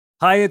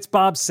Hi, it's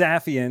Bob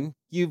Safian.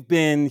 You've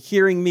been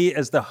hearing me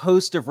as the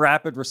host of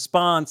Rapid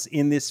Response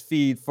in this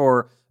feed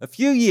for a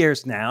few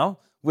years now,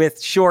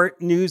 with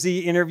short,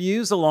 newsy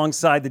interviews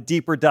alongside the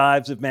deeper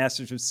dives of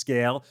Masters of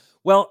Scale.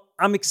 Well,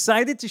 I'm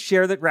excited to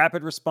share that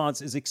Rapid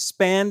Response is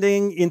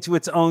expanding into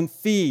its own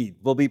feed.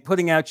 We'll be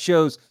putting out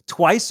shows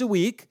twice a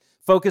week,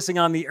 focusing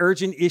on the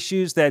urgent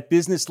issues that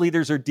business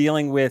leaders are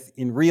dealing with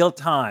in real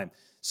time.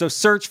 So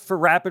search for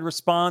Rapid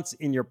Response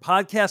in your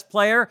podcast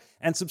player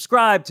and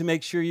subscribe to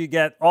make sure you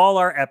get all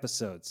our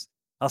episodes.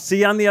 I'll see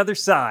you on the other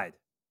side.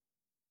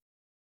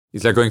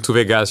 It's like going to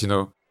Vegas,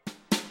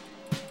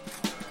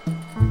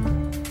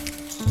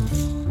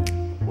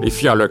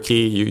 If you're lucky,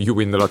 you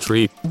win the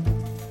lottery.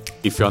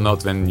 If you're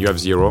not, then you have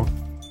zero.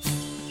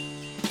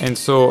 And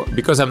so,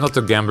 because I'm not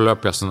a gambler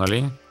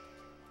personally,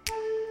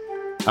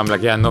 I'm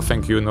like, yeah, no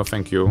thank you, no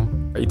thank you.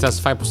 It has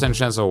 5%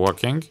 chance of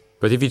working.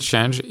 But if it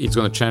changes, it's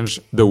going to change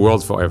the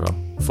world forever.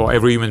 For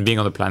every human being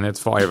on the planet,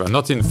 forever.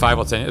 Not in 5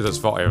 or 10 years, it's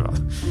forever.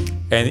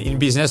 And in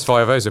business,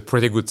 forever is a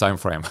pretty good time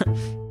frame.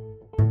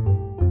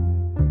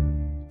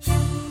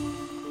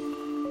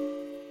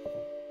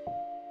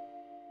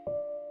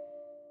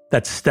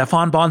 That's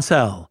Stéphane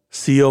Bancel,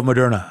 CEO of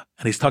Moderna,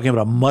 and he's talking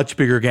about a much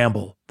bigger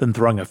gamble than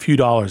throwing a few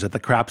dollars at the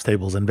craps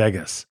tables in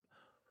Vegas.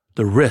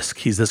 The risk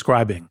he's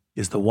describing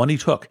is the one he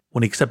took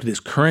when he accepted his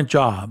current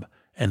job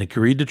and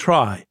agreed to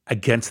try,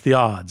 against the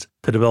odds,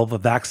 to develop a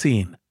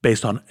vaccine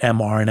based on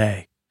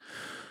mRNA.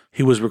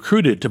 He was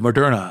recruited to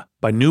Moderna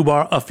by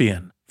Noubar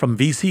Afeyan from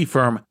VC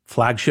firm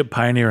Flagship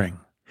Pioneering.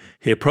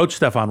 He approached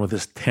Stéphane with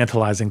this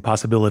tantalizing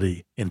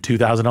possibility in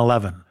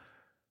 2011.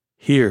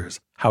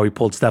 Here's how he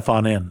pulled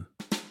Stéphane in.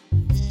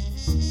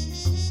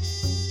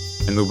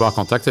 And Noubar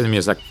contacted me.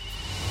 He's like,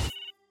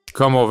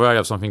 come over, I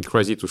have something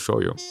crazy to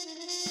show you.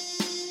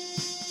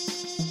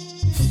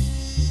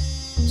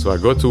 So I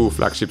go to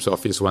Flagship's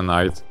office one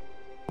night,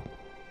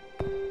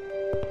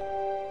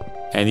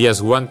 and he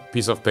has one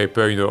piece of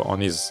paper,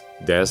 on his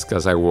desk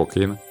as I walk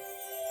in. And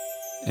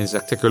he's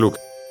like, take a look.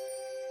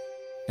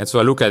 And so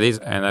I look at it,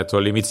 and I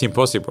told him, it's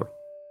impossible.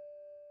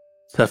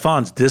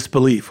 Stéphane's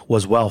disbelief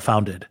was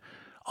well-founded.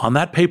 On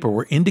that paper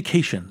were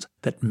indications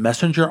that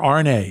messenger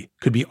RNA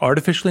could be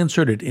artificially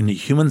inserted into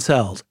human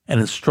cells and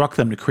instruct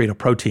them to create a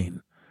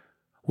protein.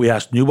 We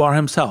asked Noubar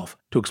himself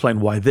to explain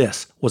why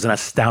this was an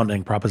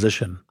astounding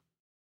proposition.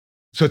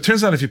 So it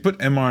turns out if you put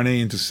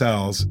mRNA into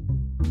cells,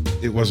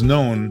 it was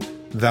known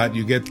that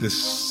you get this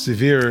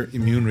severe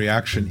immune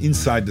reaction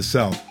inside the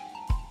cell.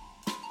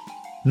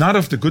 Not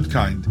of the good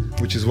kind,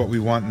 which is what we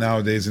want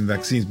nowadays in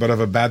vaccines, but of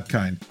a bad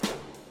kind.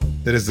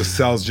 That is, the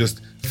cells just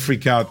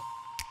freak out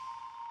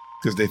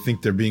because they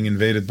think they're being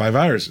invaded by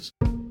viruses.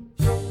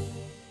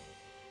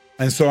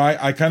 And so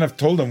I kind of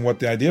told them what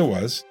the idea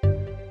was,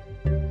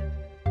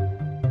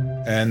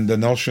 and the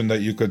notion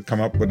that you could come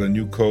up with a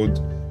new code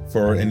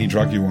for any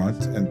drug you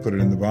want and put it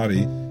in the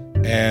body.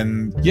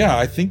 And yeah,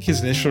 I think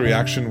his initial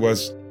reaction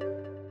was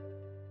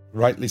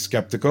rightly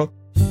skeptical.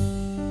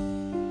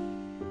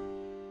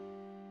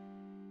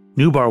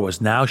 Noubar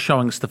was now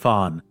showing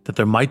Stéphane that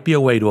there might be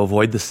a way to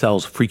avoid the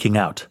cells freaking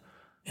out.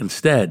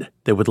 Instead,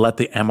 they would let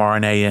the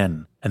mRNA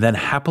in and then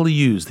happily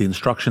use the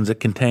instructions it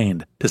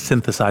contained to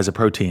synthesize a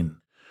protein.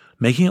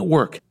 Making it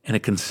work in a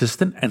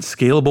consistent and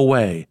scalable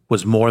way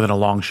was more than a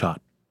long shot.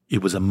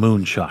 It was a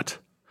moonshot.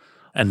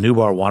 And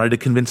Noubar wanted to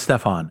convince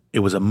Stéphane it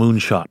was a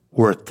moonshot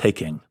worth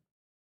taking.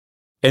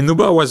 And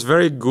Noubar was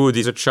very good.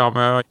 He's a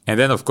charmer. And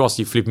then, of course,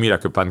 he flipped me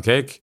like a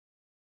pancake.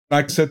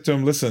 I said to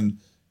him, listen,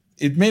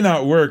 it may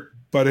not work,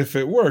 but if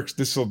it works,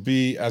 this will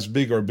be as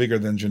big or bigger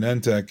than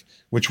Genentech,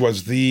 which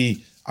was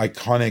the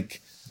iconic,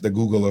 the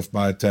Google of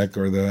biotech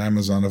or the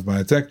Amazon of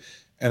biotech.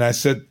 And I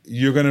said,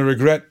 you're going to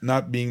regret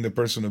not being the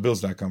person who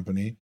builds that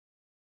company.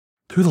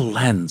 Through the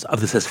lens of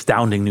this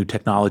astounding new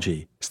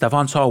technology,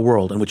 Stéphane saw a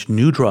world in which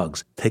new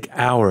drugs take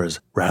hours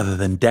rather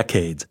than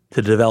decades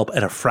to develop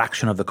at a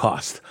fraction of the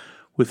cost,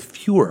 with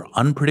fewer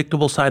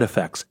unpredictable side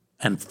effects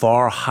and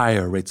far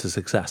higher rates of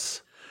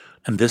success.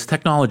 And this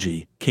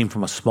technology came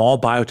from a small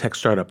biotech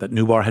startup that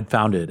Noubar had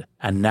founded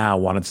and now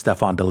wanted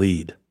Stéphane to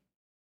lead.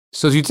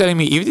 So you're telling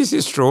me, if this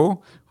is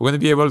true, we're going to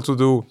be able to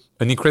do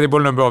an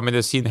incredible number of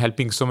medicine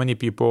helping so many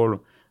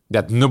people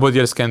that nobody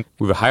else can,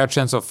 with a higher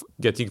chance of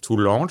getting to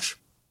launch,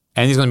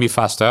 and it's going to be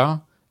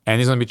faster,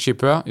 and it's going to be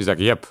cheaper? He's like,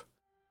 yep.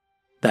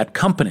 That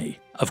company,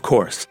 of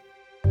course,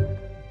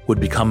 would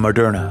become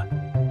Moderna,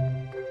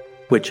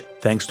 which,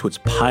 thanks to its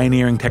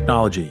pioneering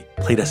technology,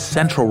 played a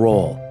central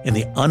role in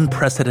the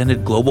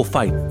unprecedented global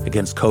fight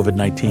against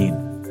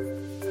COVID-19.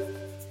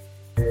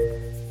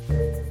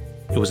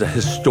 It was a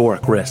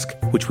historic risk,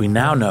 which we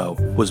now know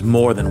was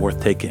more than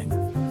worth taking.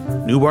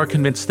 Noubar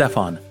convinced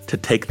Stéphane to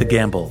take the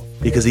gamble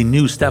because he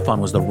knew Stéphane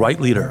was the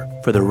right leader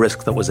for the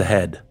risk that was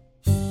ahead.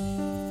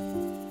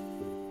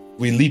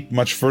 We leap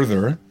much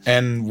further.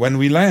 And when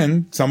we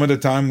land, some of the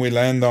time we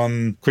land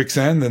on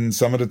quicksand, and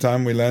some of the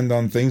time we land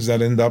on things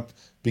that end up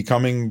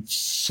becoming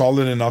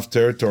solid enough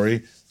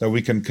territory that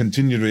we can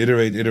continue to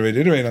iterate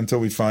until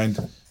we find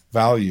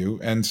value.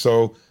 And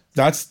so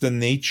that's the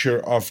nature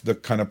of the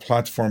kind of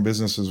platform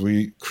businesses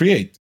we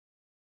create.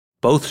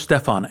 Both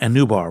Stefan and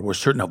Noubar were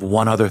certain of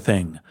one other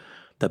thing.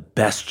 The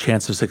best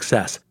chance of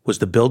success was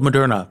to build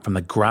Moderna from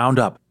the ground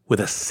up with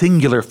a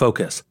singular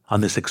focus on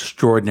this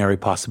extraordinary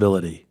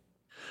possibility.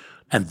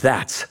 And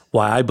that's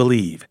why I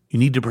believe you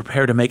need to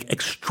prepare to make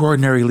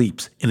extraordinary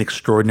leaps in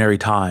extraordinary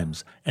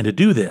times. And to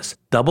do this,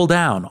 double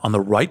down on the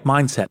right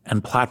mindset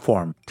and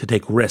platform to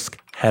take risk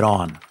head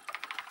on.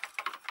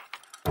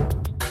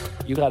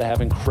 You got to have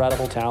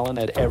incredible talent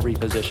at every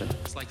position.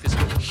 It's like this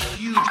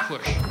huge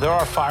push. There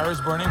are fires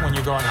burning when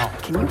you're going home.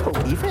 Can you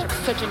believe it?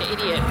 Such an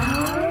idiot.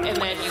 And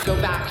then you go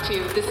back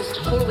to, this is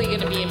totally going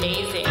to be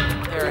amazing.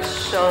 There are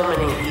so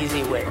many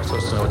easy ways. I'm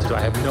supposed to know what to do.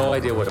 I have no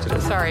idea what to do.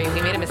 Sorry,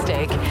 we made a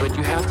mistake. But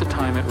you have to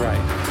time it right.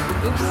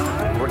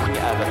 Oops. Working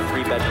out of a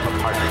 3-bedroom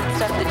apartment.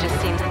 Stuff that just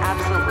seems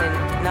absolutely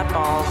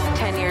nutballs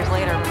 10 years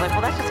later. We're like,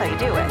 well, that's just how you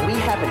do it. We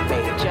haven't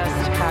made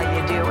Just how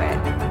you do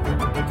it.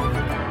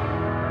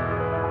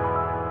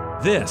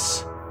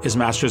 This is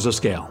Masters of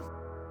Scale.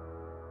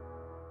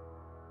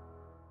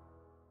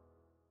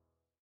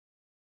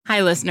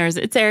 Hi, listeners.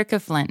 It's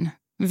Erica Flynn,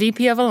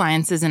 VP of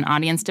Alliances and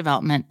Audience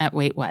Development at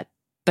Wait What,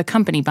 the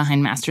company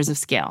behind Masters of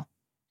Scale.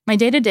 My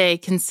day-to-day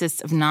consists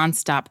of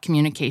nonstop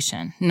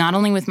communication, not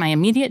only with my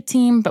immediate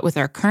team, but with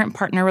our current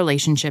partner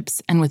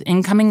relationships and with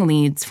incoming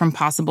leads from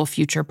possible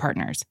future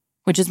partners,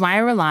 which is why I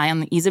rely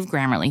on the ease of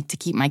Grammarly to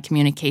keep my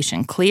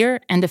communication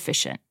clear and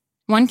efficient.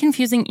 One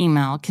confusing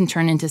email can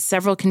turn into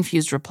several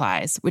confused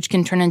replies, which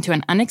can turn into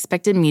an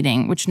unexpected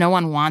meeting which no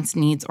one wants,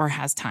 needs, or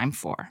has time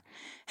for.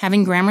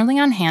 Having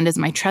Grammarly on hand as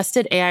my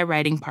trusted AI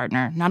writing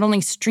partner not only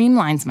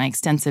streamlines my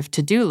extensive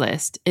to-do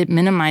list, it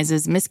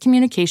minimizes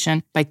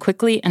miscommunication by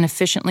quickly and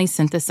efficiently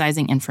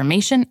synthesizing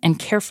information and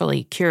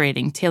carefully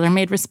curating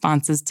tailor-made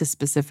responses to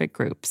specific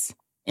groups.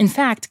 In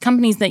fact,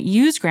 companies that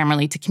use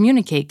Grammarly to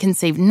communicate can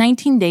save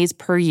 19 days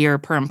per year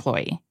per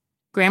employee.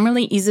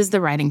 Grammarly eases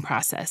the writing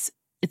process.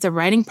 It's a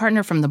writing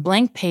partner from the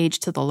blank page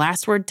to the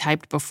last word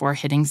typed before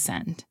hitting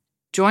send.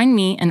 Join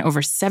me and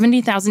over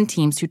 70,000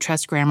 teams who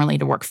trust Grammarly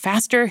to work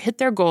faster, hit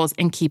their goals,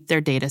 and keep their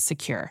data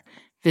secure.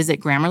 Visit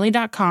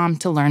Grammarly.com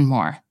to learn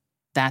more.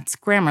 That's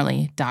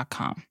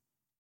Grammarly.com.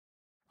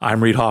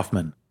 I'm Reid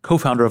Hoffman,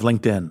 co-founder of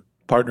LinkedIn,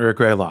 partner at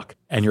Greylock,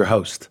 and your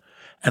host.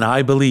 And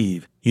I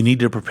believe you need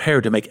to prepare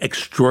to make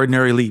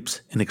extraordinary leaps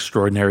in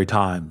extraordinary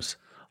times.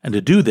 And to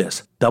do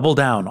this, double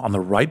down on the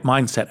right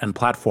mindset and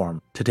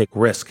platform to take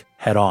risk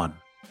head on.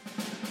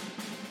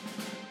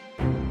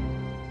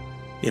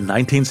 In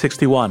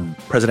 1961,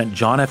 President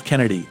John F.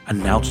 Kennedy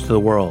announced to the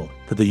world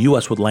that the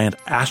U.S. would land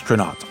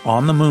astronauts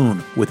on the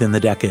moon within the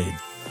decade.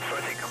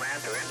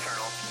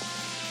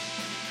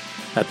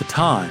 At the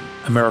time,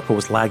 America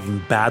was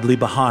lagging badly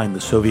behind the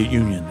Soviet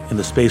Union in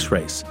the space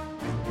race,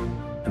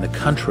 and the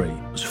country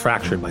was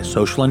fractured by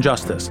social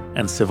injustice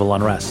and civil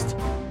unrest.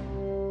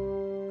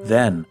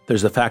 Then,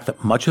 there's the fact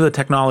that much of the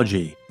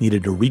technology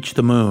needed to reach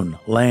the moon,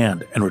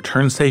 land, and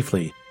return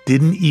safely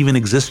didn't even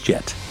exist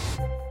yet.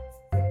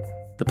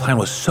 The plan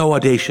was so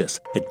audacious,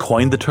 it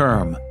coined the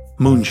term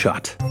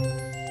moonshot.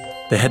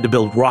 They had to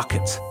build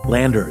rockets,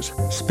 landers,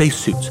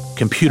 spacesuits,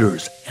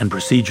 computers, and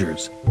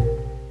procedures.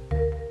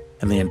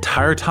 And the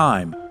entire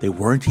time, they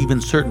weren't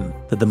even certain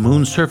that the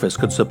moon's surface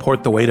could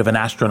support the weight of an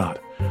astronaut,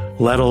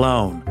 let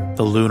alone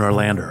the lunar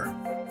lander.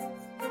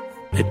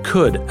 It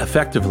could,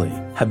 effectively,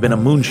 have been a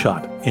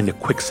moonshot into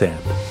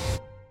quicksand.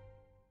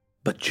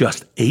 But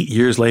just 8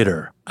 years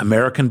later,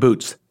 American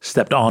boots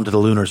stepped onto the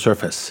lunar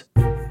surface.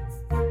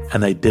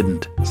 And they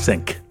didn't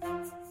sink.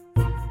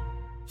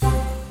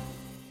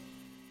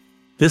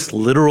 This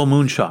literal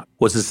moonshot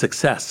was a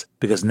success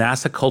because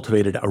NASA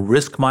cultivated a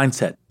risk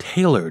mindset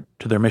tailored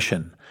to their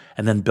mission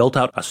and then built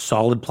out a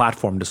solid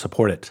platform to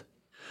support it.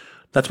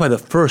 That's why the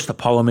first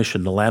Apollo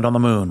mission to land on the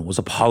moon was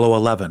Apollo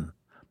 11,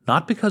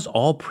 not because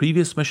all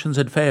previous missions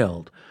had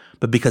failed,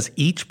 but because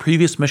each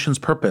previous mission's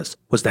purpose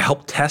was to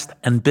help test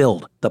and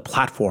build the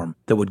platform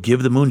that would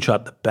give the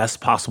moonshot the best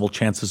possible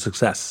chance of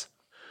success.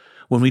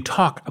 When we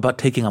talk about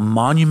taking a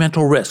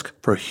monumental risk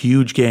for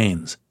huge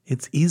gains,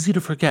 it's easy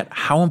to forget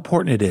how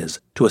important it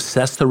is to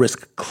assess the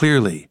risk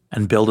clearly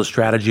and build a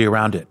strategy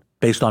around it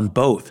based on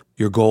both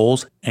your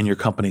goals and your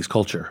company's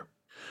culture.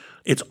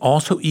 It's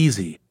also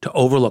easy to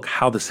overlook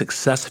how the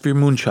success of your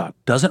moonshot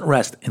doesn't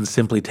rest in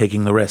simply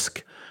taking the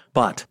risk,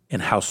 but in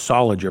how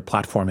solid your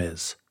platform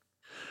is.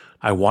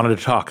 I wanted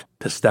to talk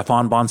to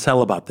Stefan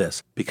Bancel about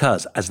this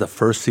because, as the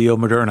first CEO of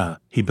Moderna,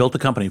 he built the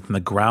company from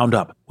the ground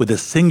up with a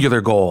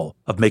singular goal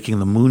of making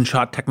the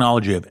moonshot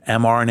technology of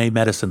mRNA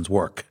medicines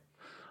work.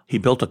 He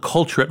built a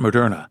culture at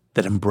Moderna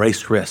that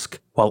embraced risk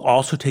while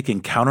also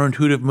taking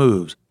counterintuitive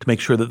moves to make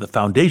sure that the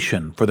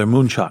foundation for their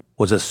moonshot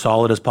was as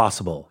solid as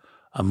possible.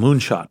 A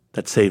moonshot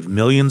that saved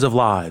millions of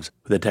lives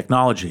with a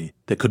technology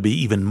that could be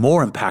even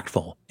more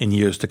impactful in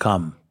years to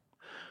come.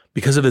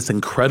 Because of this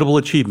incredible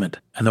achievement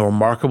and the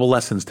remarkable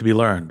lessons to be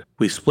learned,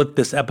 we split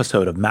this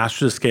episode of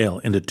Masters of Scale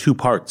into 2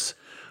 parts.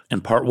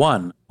 In part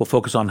 1, we'll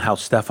focus on how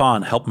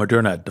Stefan helped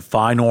Moderna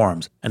defy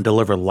norms and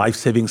deliver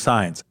life-saving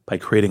science by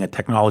creating a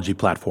technology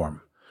platform.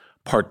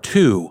 Part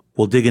 2,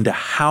 we'll dig into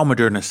how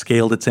Moderna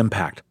scaled its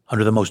impact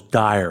under the most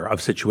dire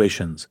of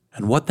situations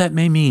and what that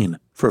may mean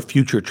for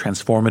future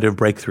transformative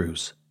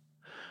breakthroughs.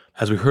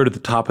 As we heard at the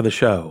top of the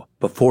show,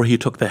 before he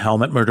took the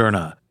helm at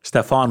Moderna,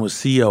 Stéphane was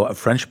CEO of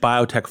French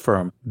biotech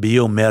firm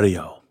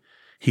bioMérieux.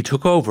 He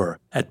took over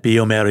at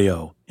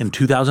bioMérieux in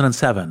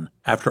 2007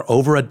 after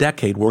over a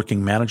decade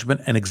working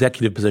management and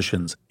executive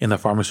positions in the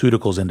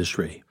pharmaceuticals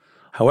industry.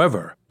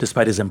 However,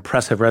 despite his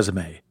impressive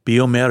resume,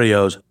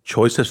 bioMérieux's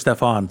choice of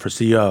Stéphane for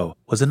CEO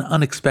was an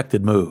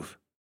unexpected move.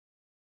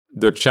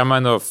 The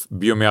chairman of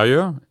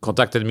bioMérieux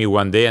contacted me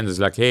one day and was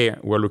like, hey,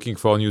 we're looking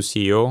for a new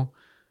CEO.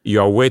 You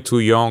are way too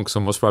young, so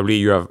most probably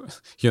you're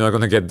not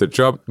going to get the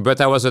job. But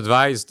I was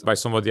advised by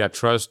somebody I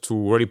trust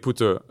to really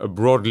put a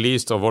broad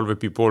list of all the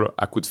people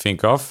I could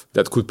think of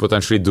that could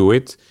potentially do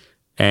it.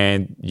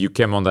 And you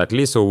came on that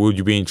list, so would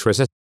you be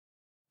interested?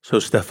 So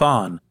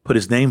Stéphane put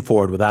his name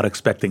forward without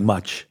expecting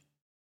much.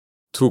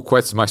 To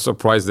quite my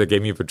surprise, they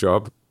gave me the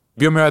job.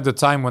 bioMérieux at the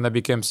time when I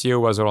became CEO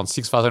was around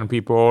 6,000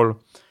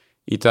 people.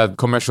 It had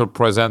commercial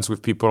presence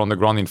with people on the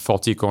ground in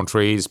 40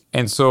 countries.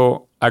 And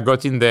so I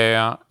got in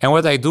there. And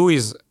what I do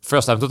is,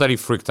 first, I'm totally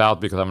freaked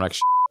out because I'm like,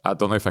 I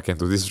don't know if I can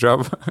do this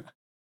job.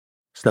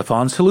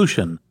 Stéphane's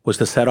solution was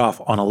to set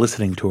off on a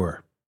listening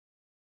tour.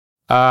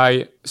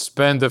 I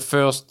spent the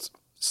first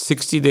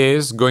 60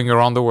 days going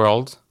around the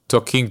world,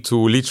 talking to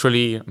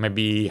literally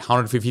maybe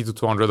 150 to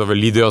 200 of the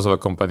leaders of a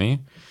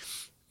company.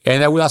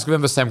 And I would ask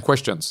them the same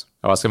questions.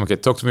 I would ask them, okay,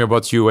 talk to me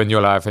about you and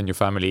your life and your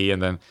family, and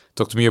then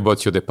talk to me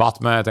about your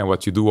department and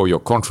what you do, or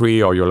your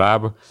country, or your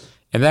lab.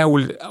 And then I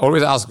will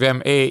always ask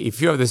them, hey, if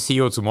you have the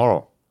CEO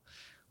tomorrow,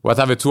 what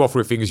are the 2 or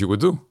 3 things you would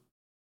do?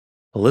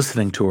 A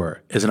listening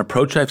tour is an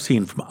approach I've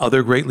seen from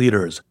other great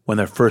leaders when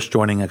they're first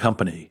joining a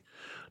company.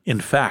 In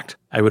fact,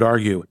 I would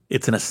argue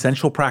it's an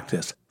essential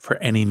practice for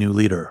any new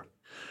leader.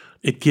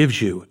 It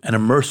gives you an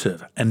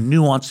immersive and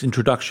nuanced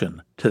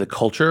introduction to the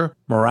culture,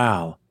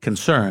 morale,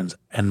 concerns,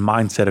 and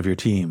mindset of your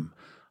team.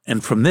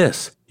 And from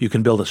this, you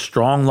can build a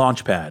strong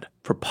launchpad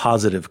for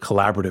positive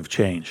collaborative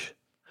change.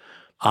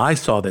 I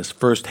saw this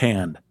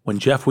firsthand when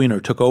Jeff Weiner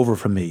took over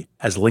from me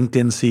as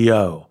LinkedIn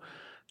CEO.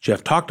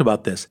 Jeff talked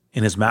about this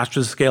in his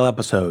Masters of Scale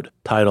episode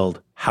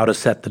titled How to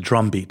Set the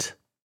Drumbeat.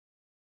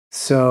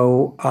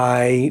 So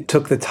I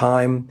took the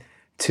time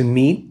to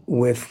meet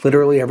with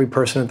literally every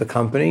person at the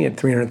company. At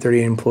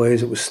 338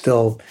 employees, it was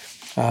still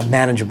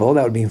manageable.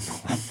 That would be a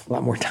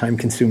lot more time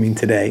consuming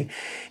today.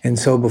 And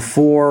so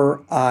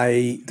before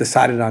I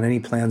decided on any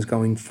plans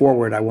going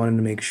forward, I wanted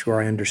to make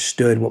sure I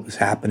understood what was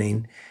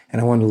happening,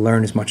 and I wanted to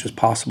learn as much as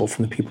possible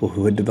from the people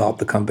who had developed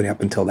the company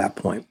up until that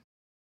point.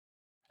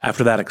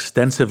 After that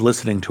extensive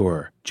listening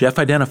tour, Jeff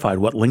identified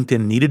what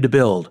LinkedIn needed to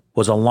build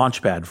was a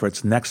launchpad for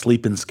its next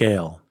leap in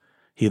scale.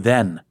 He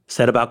then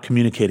set about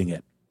communicating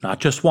it, not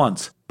just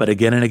once, but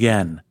again and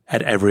again,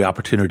 at every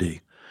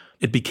opportunity.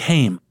 It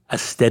became a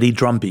steady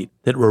drumbeat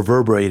that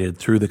reverberated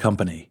through the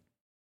company.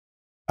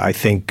 I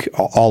think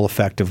all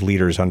effective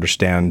leaders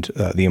understand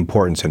the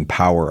importance and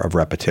power of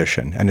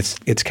repetition. And it's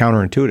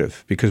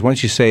counterintuitive because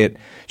once you say it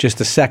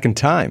just a second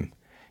time,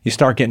 you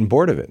start getting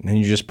bored of it and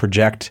you just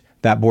project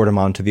that boredom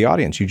onto the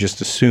audience. You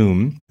just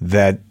assume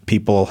that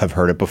people have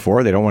heard it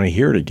before. They don't want to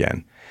hear it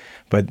again.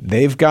 But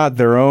they've got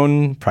their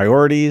own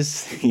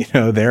priorities.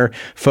 They're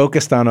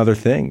focused on other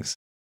things.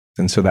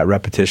 And so that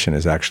repetition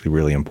is actually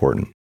really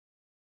important.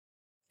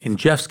 In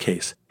Jeff's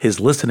case, his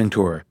listening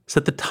tour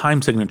set the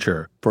time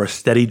signature for a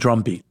steady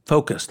drumbeat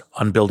focused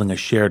on building a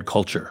shared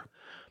culture.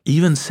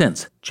 Even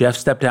since Jeff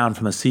stepped down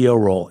from the CEO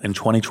role in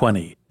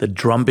 2020, the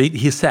drumbeat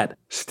he set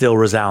still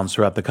resounds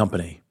throughout the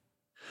company.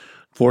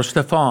 For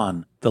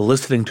Stéphane, the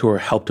listening tour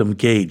helped him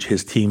gauge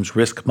his team's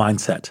risk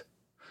mindset.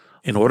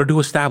 In order to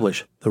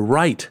establish the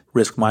right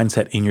risk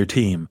mindset in your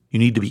team, you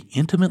need to be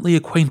intimately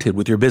acquainted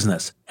with your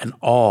business and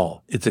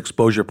all its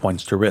exposure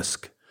points to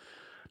risk.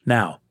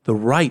 Now, the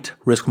right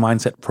risk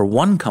mindset for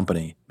one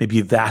company may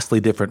be vastly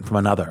different from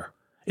another.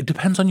 It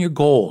depends on your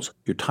goals,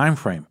 your time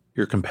frame,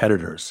 your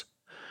competitors.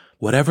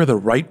 Whatever the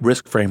right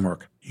risk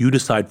framework you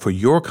decide for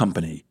your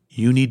company,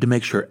 you need to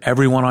make sure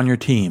everyone on your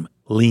team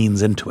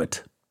leans into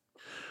it.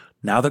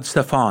 Now that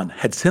Stéphane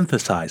had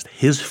synthesized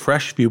his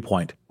fresh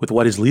viewpoint with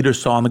what his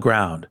leaders saw on the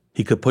ground,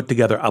 he could put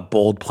together a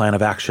bold plan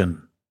of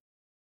action.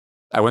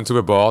 I went to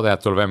the board and I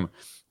told them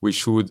we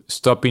should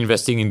stop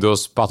investing in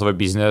those parts of the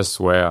business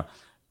where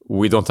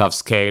we don't have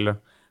scale.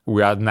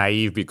 We are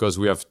naive because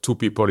we have 2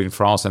 people in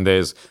France and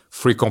there's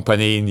 3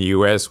 companies in the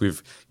US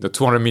with the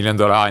 $200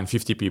 million and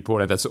 50 people,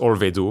 and that's all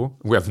they do.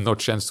 We have no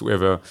chance to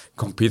ever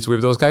compete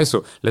with those guys.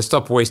 So let's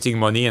stop wasting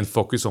money and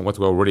focus on what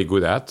we're really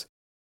good at.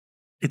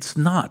 It's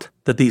not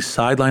that these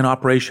sideline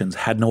operations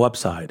had no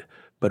upside,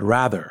 but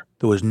rather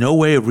there was no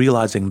way of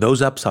realizing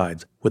those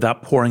upsides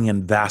without pouring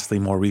in vastly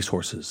more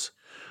resources.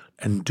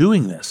 And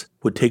doing this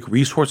would take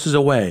resources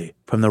away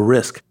from the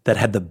risk that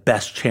had the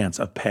best chance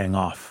of paying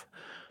off.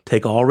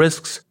 Take all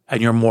risks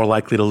and you're more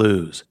likely to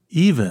lose,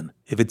 even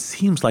if it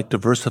seems like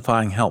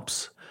diversifying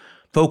helps.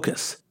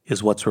 Focus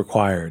is what's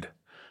required.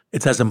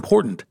 It's as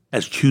important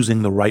as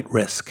choosing the right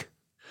risk.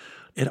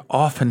 It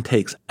often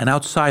takes an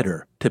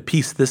outsider to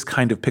piece this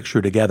kind of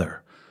picture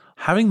together.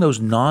 Having those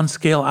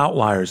non-scale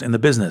outliers in the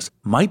business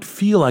might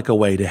feel like a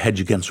way to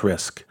hedge against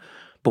risk.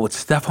 But what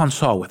Stefan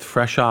saw with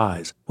fresh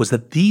eyes was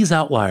that these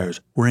outliers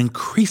were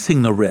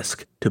increasing the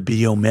risk to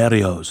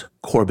bioMério's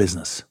core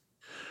business.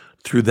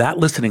 Through that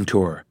listening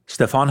tour,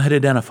 Stefan had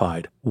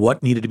identified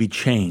what needed to be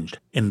changed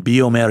in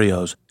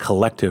bioMério's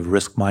collective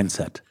risk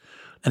mindset,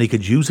 and he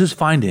could use his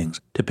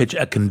findings to pitch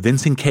a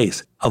convincing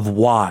case of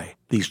why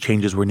these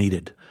changes were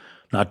needed,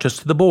 not just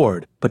to the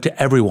board, but to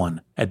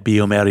everyone at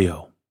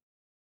bioMério.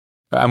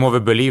 I'm of a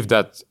belief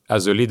that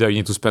as a leader, you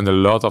need to spend a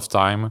lot of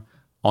time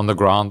on the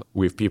ground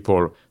with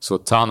people. So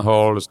town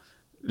halls,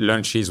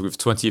 lunches with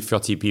 20,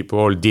 30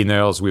 people,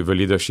 dinners with a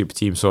leadership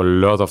team. So a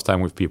lot of time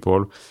with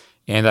people.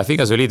 And I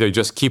think as a leader, you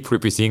just keep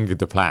repeating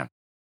the plan.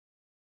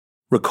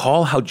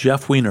 Recall how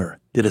Jeff Weiner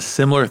did a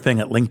similar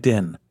thing at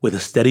LinkedIn with a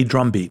steady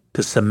drumbeat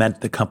to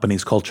cement the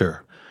company's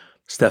culture.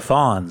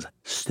 Stefan's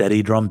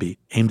steady drumbeat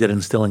aimed at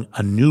instilling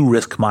a new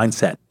risk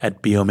mindset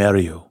at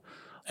bioMério,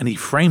 and he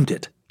framed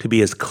it to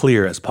be as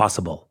clear as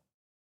possible.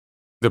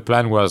 The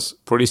plan was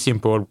pretty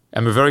simple.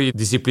 I'm a very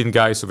disciplined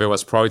guy, so there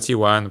was priority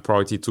 1,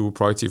 priority 2,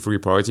 priority 3,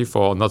 priority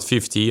 4, not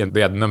 50, and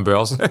they had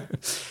numbers.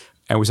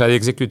 And we started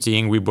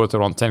executing. We bought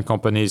around 10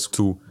 companies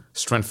to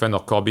strengthen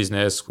our core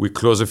business. We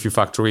closed a few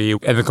factories,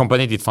 and the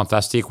company did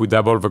fantastic. We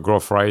doubled the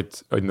growth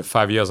rate in the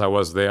 5 years I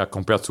was there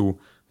compared to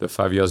the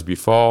 5 years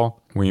before.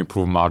 We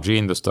improved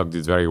margin. The stock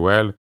did very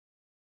well.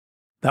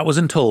 That was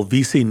until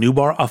VC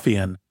Nubar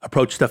Afian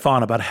approached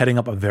Stefan about heading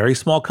up a very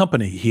small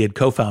company he had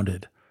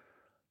co-founded.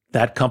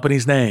 That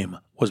company's name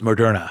was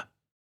Moderna.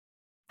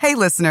 Hey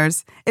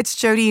listeners, it's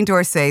Jodine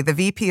Dorsey, the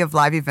VP of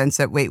Live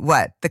Events at Wait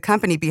What, the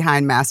company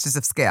behind Masters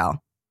of Scale.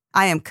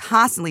 I am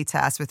constantly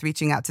tasked with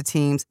reaching out to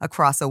teams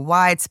across a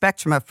wide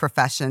spectrum of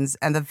professions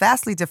and the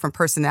vastly different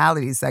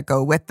personalities that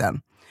go with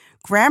them.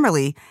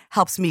 Grammarly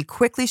helps me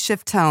quickly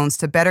shift tones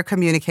to better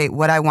communicate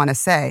what I want to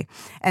say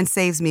and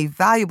saves me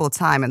valuable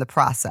time in the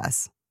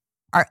process.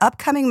 Our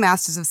upcoming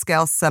Masters of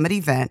Scale Summit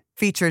event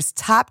features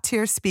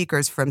top-tier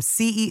speakers from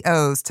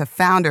CEOs to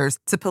founders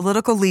to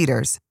political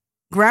leaders.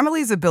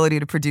 Grammarly's ability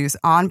to produce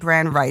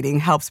on-brand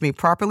writing helps me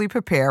properly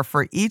prepare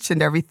for each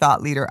and every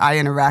thought leader I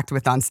interact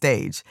with on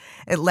stage.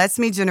 It lets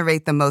me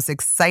generate the most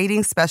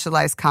exciting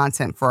specialized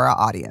content for our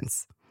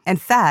audience. In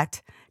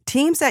fact,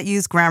 teams that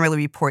use Grammarly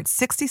report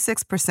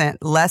 66%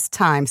 less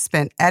time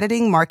spent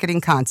editing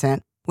marketing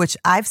content, which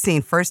I've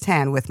seen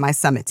firsthand with my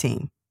Summit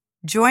team.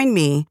 Join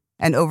me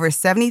and over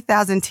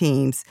 70,000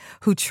 teams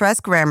who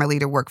trust Grammarly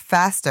to work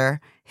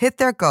faster, hit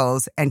their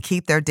goals, and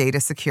keep their data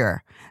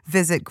secure.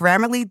 Visit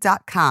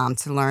Grammarly.com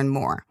to learn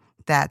more.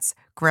 That's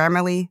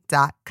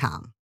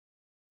Grammarly.com.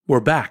 We're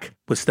back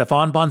with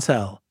Stefan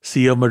Bancel,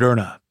 CEO of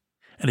Moderna.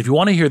 And if you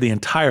want to hear the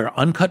entire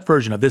uncut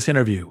version of this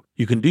interview,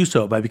 you can do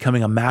so by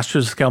becoming a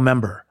Masters of Scale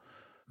member.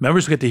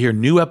 Members get to hear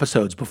new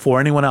episodes before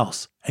anyone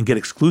else and get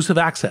exclusive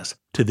access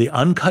to the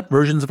uncut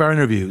versions of our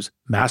interviews,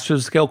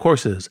 Masters of Scale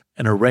courses,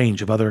 and a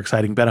range of other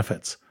exciting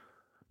benefits.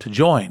 To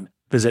join,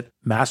 visit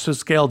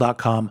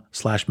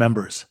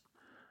masterscale.com/members.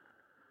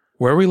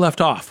 Where we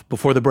left off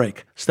before the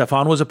break,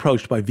 Stefan was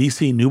approached by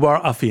VC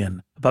Nubar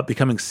Afian about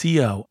becoming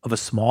CEO of a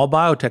small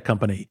biotech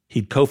company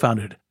he'd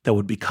co-founded that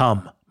would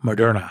become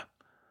Moderna.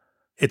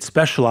 It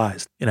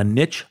specialized in a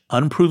niche,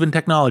 unproven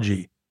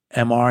technology,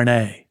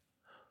 mRNA.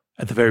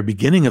 At the very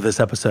beginning of this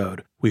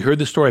episode, we heard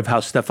the story of how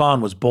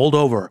Stefan was bowled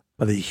over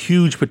by the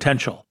huge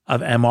potential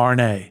of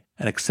mRNA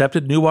and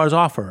accepted Nubar's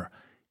offer,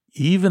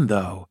 even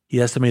though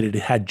he estimated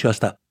it had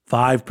just a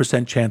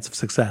 5% chance of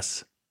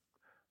success.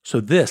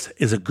 So this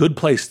is a good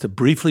place to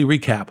briefly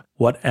recap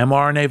what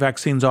mRNA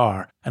vaccines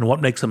are and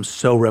what makes them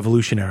so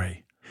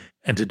revolutionary.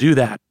 And to do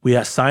that, we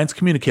asked science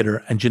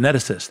communicator and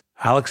geneticist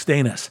Alex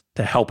Danis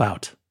to help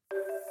out.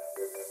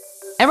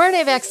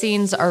 mRNA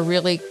vaccines are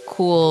really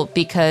cool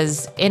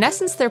because, in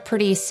essence, they're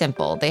pretty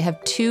simple. They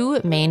have two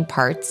main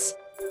parts.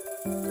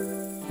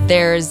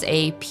 There's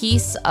a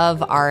piece of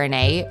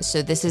RNA,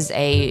 so this is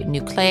a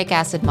nucleic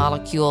acid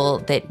molecule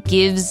that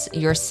gives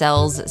your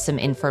cells some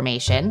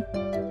information.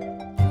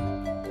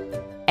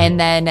 And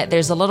then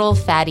there's a little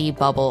fatty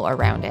bubble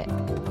around it.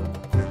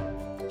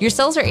 Your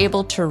cells are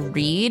able to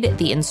read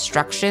the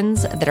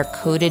instructions that are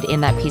coded in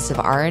that piece of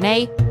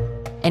RNA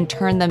and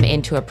turn them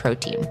into a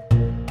protein.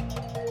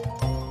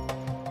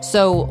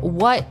 So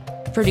what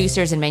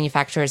producers and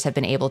manufacturers have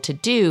been able to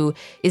do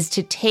is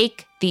to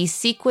take the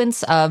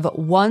sequence of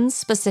one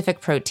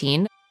specific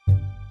protein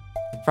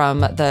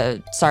from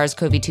the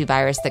SARS-CoV-2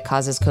 virus that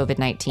causes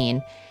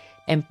COVID-19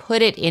 and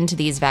put it into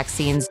these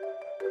vaccines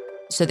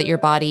so that your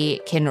body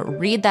can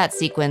read that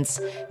sequence,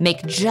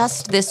 make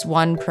just this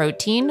one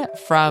protein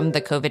from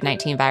the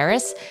COVID-19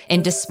 virus,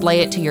 and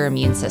display it to your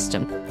immune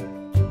system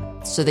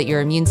so that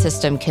your immune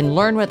system can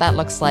learn what that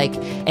looks like.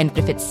 And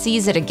if it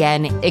sees it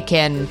again, it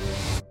can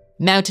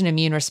mount an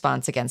immune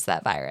response against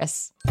that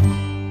virus.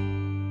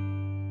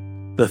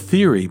 The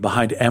theory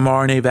behind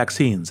mRNA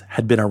vaccines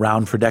had been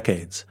around for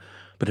decades,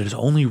 but it is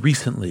only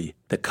recently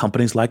that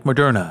companies like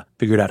Moderna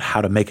figured out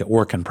how to make it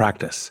work in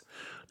practice.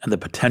 And the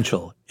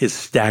potential is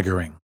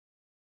staggering.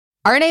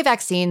 RNA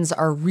vaccines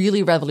are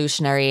really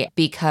revolutionary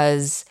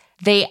because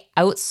they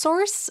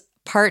outsource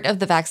part of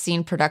the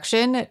vaccine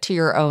production to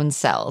your own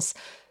cells.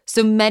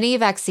 So many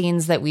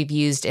vaccines that we've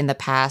used in the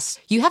past,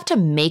 you have to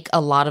make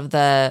a lot of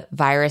the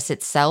virus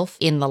itself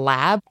in the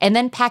lab and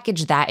then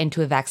package that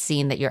into a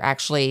vaccine that you're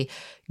actually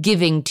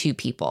giving to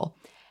people.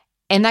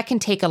 And that can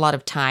take a lot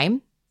of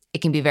time.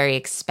 It can be very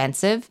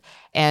expensive.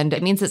 And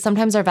it means that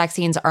sometimes our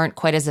vaccines aren't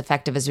quite as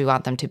effective as we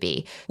want them to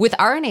be. With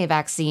RNA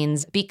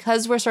vaccines,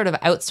 because we're sort of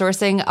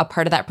outsourcing a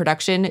part of that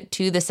production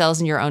to the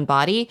cells in your own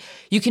body,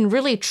 you can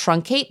really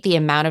truncate the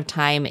amount of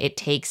time it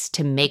takes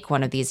to make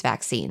one of these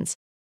vaccines.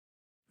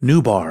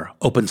 Noubar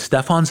opened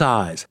Stefan's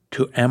eyes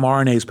to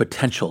mRNA's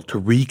potential to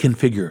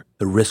reconfigure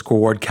the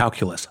risk-reward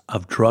calculus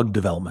of drug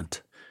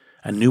development.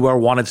 And Noubar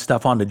wanted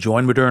Stefan to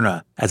join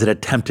Moderna as it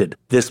attempted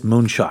this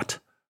moonshot.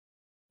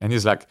 And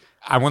he's like,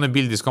 I want to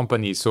build this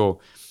company.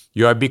 So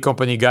you're a big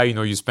company guy,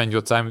 you spend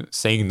your time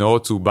saying no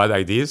to bad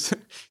ideas.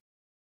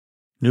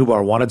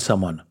 Noubar wanted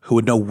someone who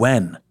would know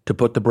when to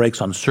put the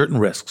brakes on certain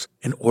risks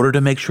in order to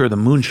make sure the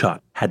moonshot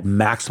had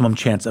maximum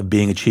chance of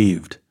being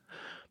achieved.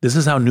 This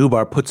is how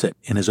Noubar puts it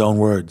in his own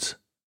words.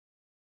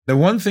 The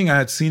one thing I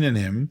had seen in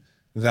him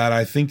that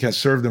I think has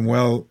served him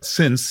well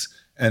since,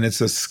 and it's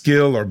a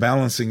skill or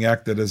balancing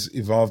act that has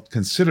evolved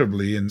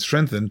considerably and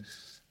strengthened,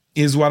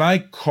 is what I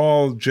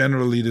call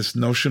generally this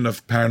notion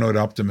of paranoid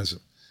optimism.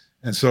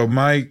 And so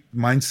my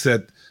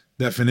mindset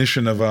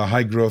definition of a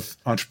high-growth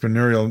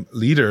entrepreneurial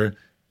leader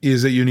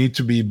is that you need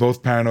to be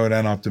both paranoid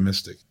and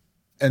optimistic.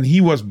 And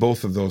he was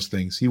both of those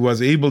things. He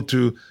was able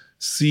to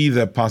see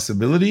the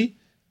possibility,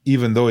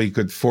 even though he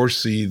could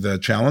foresee the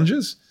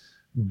challenges,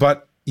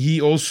 but he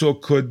also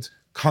could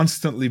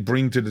constantly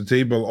bring to the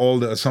table all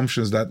the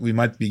assumptions that we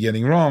might be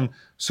getting wrong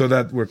so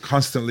that we're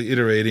constantly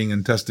iterating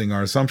and testing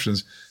our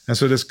assumptions. And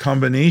so this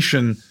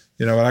combination,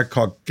 what I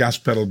call gas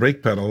pedal,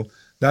 brake pedal,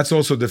 that's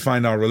also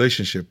defined our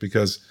relationship,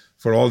 because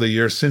for all the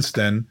years since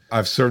then,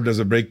 I've served as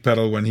a brake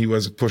pedal when he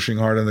was pushing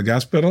hard on the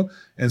gas pedal.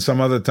 And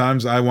some other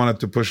times I wanted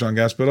to push on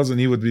gas pedals and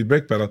he would be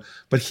brake pedal.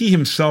 But he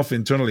himself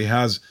internally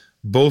has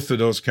both of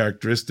those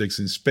characteristics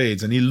in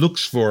spades. And he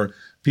looks for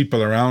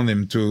people around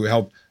him to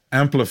help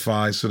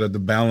amplify so that the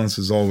balance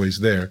is always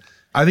there.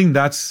 I think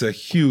that's a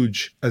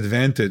huge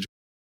advantage.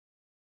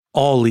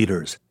 All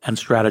leaders and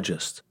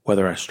strategists,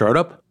 whether a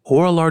startup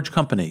or a large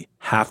company,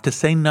 have to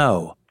say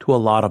no to a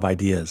lot of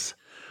ideas.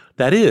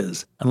 That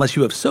is, unless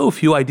you have so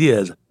few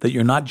ideas that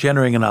you're not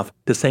generating enough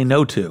to say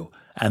no to,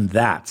 and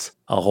that's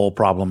a whole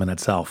problem in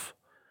itself.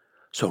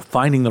 So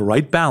finding the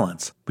right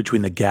balance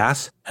between the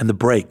gas and the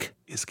brake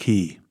is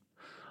key.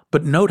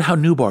 But note how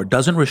Noubar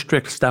doesn't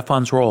restrict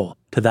Stefan's role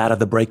to that of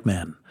the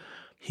brakeman.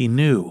 He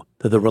knew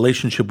that the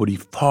relationship would be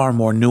far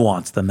more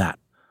nuanced than that.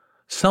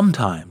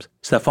 Sometimes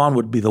Stefan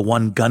would be the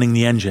one gunning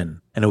the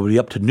engine, and it would be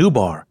up to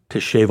Noubar to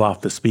shave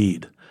off the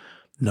speed.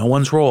 No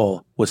one's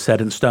role was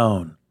set in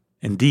stone.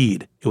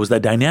 Indeed, it was the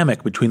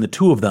dynamic between the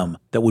two of them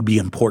that would be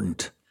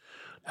important.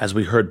 As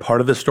we heard part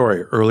of the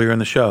story earlier in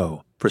the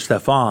show, for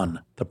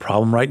Stefan, the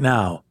problem right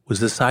now was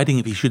deciding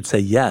if he should say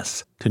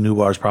yes to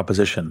Noubar's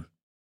proposition.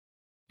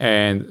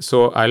 And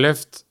so I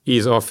left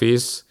his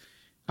office.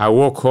 I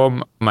woke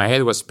home. My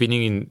head was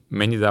spinning in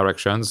many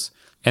directions.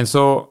 And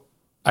so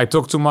I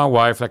talked to my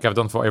wife, like I've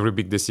done for every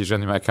big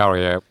decision in my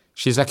career.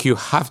 She's like, you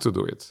have to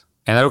do it.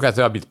 And I look at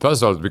her a bit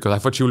puzzled because I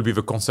thought she would be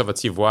the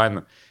conservative one.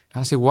 And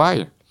I say,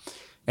 why?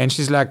 And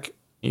she's like,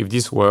 if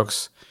this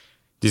works,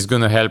 this is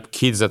going to help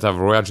kids that have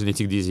rare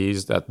genetic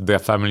disease, that their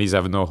families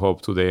have no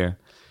hope today.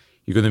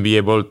 You're going to be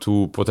able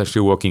to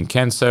potentially work in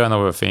cancer and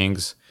other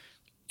things.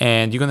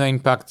 And you're going to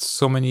impact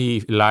so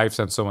many lives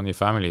and so many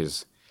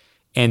families.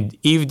 And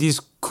if this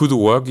could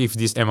work, if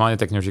this mRNA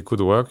technology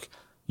could work,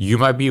 you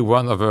might be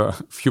one of a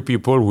few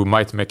people who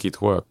might make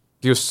it work.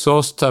 You're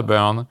so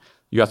stubborn.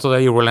 You are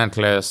totally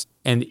relentless.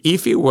 And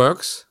if it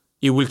works,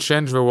 it will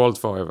change the world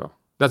forever.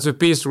 That's a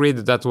piece, Reed,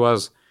 that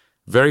was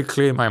very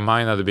clear in my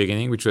mind at the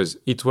beginning, which was,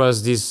 it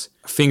was these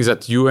things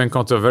that you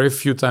encounter very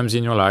few times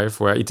in your life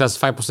where it has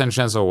 5%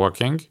 chance of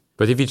working.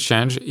 But if it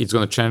changes, it's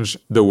going to change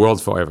the world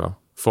forever.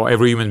 For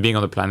every human being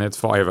on the planet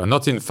forever.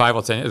 Not in 5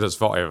 or 10 years,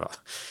 forever.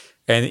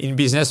 And in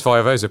business,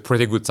 forever is a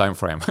pretty good time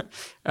frame.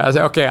 I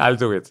said, okay, I'll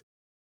do it.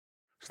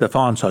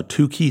 Stefan saw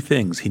two key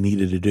things he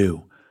needed to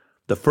do.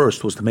 The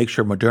first was to make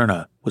sure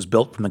Moderna was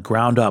built from the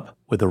ground up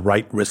with the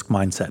right risk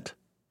mindset.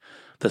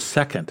 The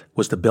second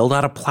was to build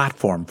out a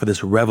platform for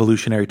this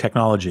revolutionary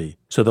technology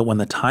so that when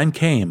the time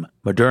came,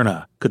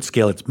 Moderna could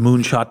scale its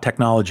moonshot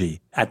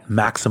technology at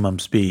maximum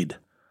speed.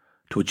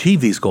 To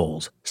achieve these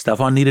goals,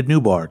 Stefan needed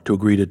Noubar to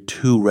agree to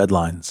 2 red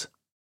lines.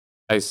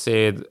 I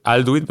said,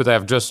 I'll do it, but I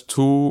have just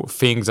 2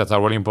 things that are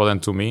really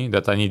important to me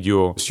that I need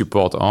your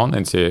support on,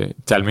 and say,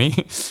 tell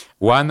me.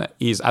 One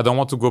is I don't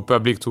want to go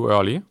public too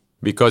early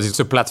because it's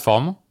a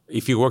platform.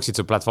 If it works, it's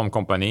a platform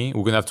company.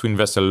 We're going to have to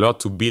invest a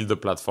lot to build the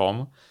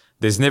platform.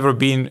 There's never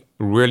been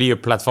really a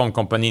platform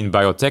company in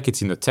biotech.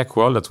 It's in the tech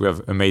world that we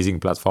have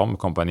amazing platform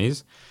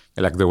companies,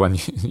 like the one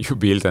you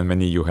built and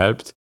many you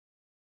helped.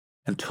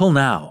 Until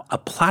now, a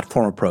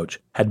platform approach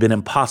had been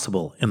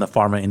impossible in the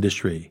pharma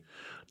industry.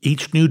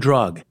 Each new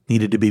drug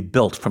needed to be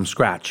built from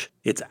scratch,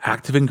 its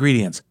active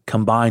ingredients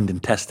combined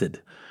and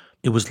tested.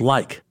 It was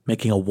like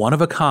making a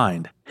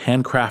one-of-a-kind,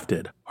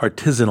 handcrafted,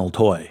 artisanal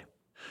toy.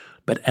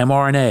 But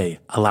mRNA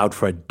allowed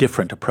for a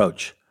different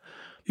approach.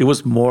 It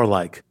was more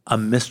like a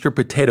Mr.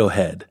 Potato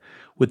Head.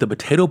 With the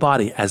potato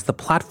body as the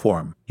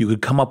platform, you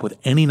could come up with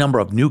any number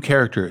of new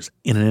characters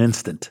in an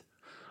instant.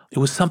 It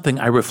was something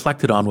I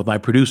reflected on with my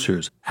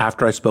producers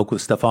after I spoke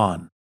with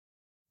Stefan.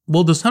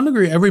 Well, to some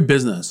degree, every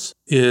business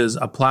is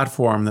a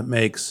platform that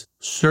makes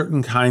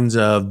certain kinds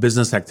of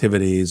business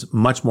activities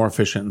much more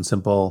efficient and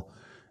simple,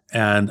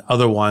 and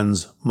other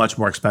ones much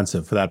more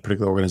expensive for that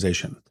particular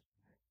organization.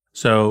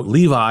 So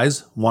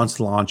Levi's wants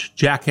to launch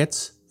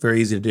jackets,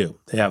 very easy to do.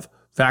 They have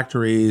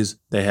factories,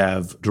 they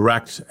have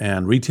direct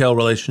and retail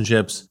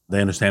relationships, they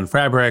understand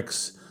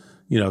fabrics,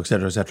 et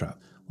cetera, et cetera.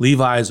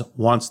 Levi's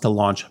wants to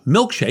launch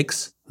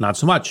milkshakes, not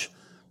so much.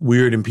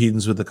 Weird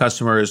impedance with the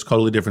customers,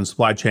 totally different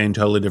supply chain,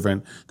 totally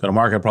different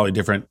go-to-market, probably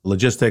different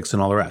logistics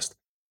and all the rest.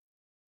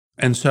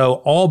 And so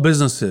all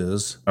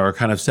businesses are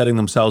kind of setting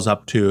themselves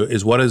up to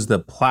is what is the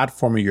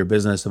platform of your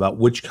business about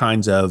which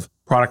kinds of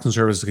products and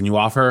services can you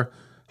offer?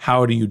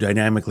 How do you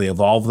dynamically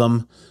evolve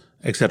them?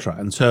 Etc.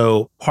 And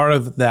so part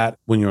of that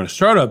when you're in a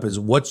startup is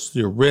what's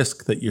your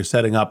risk that you're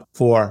setting up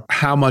for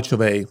how much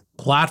of a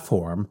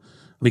platform,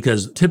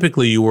 because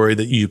typically you worry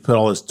that you put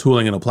all this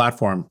tooling in a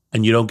platform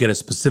and you don't get a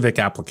specific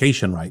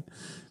application right.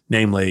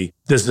 Namely,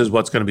 this is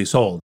what's going to be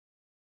sold.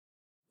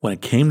 When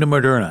it came to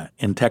Moderna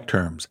in tech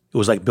terms, it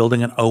was like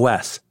building an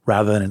OS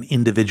rather than an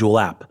individual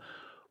app.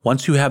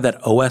 Once you have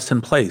that OS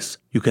in place,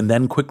 you can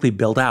then quickly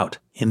build out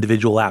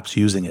individual apps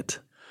using it.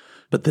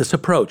 But this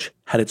approach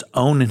had its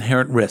own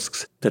inherent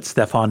risks that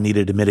Stefan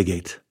needed to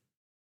mitigate.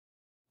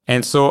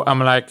 And so I'm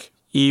like,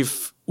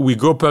 if we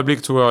go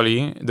public too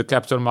early, the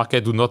capital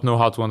market do not know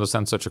how to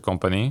understand such a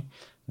company.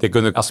 They're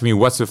going to ask me,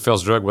 what's the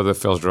first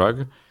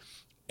drug?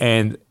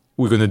 And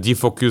we're going to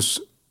defocus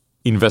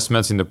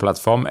investments in the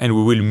platform, and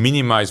we will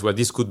minimize what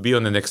this could be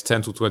on the next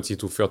 10 to 20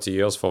 to 30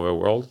 years for the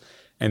world.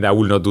 And I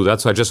will not do that.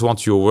 So I just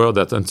want you aware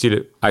that until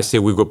I say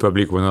we go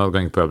public, we're not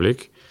going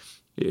public.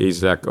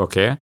 It's like,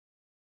 okay.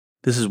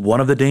 This is one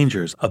of the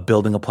dangers of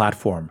building a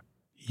platform.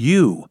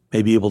 You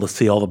may be able to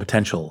see all the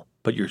potential,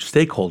 but your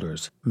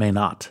stakeholders may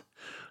not.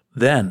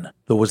 Then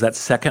there was that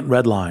second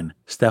red line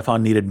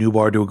Stefan needed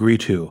Noubar to agree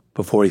to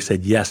before he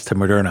said yes to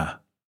Moderna.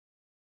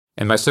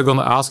 And my second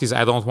ask is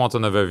I don't want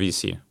another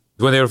VC.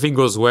 When everything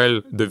goes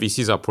well, the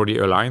VCs are pretty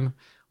aligned.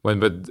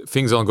 But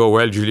things don't go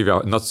well, usually they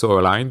are not so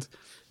aligned.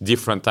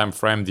 Different time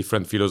frame,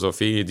 different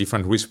philosophy,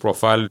 different risk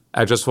profile.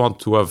 I just want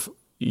to have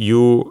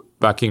you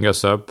backing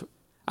us up.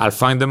 I'll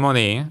find the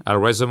money, I'll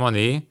raise the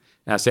money.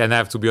 And I say, and I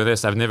have to be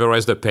honest, I've never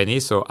raised a penny,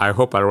 so I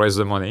hope I'll raise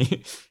the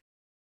money.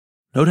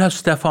 Note how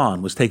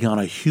Stefan was taking on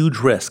a huge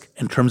risk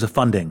in terms of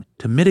funding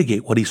to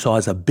mitigate what he saw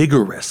as a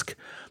bigger risk,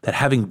 that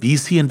having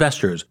VC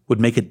investors would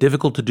make it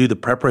difficult to do the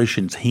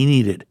preparations he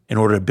needed in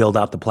order to build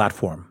out the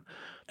platform.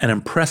 An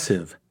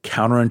impressive,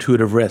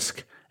 counterintuitive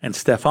risk, and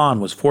Stefan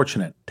was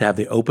fortunate to have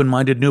the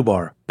open-minded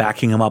Noubar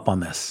backing him up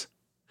on this.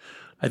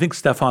 I think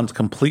Stefan's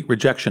complete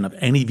rejection of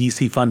any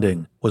VC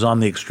funding was on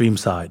the extreme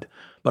side,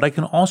 but I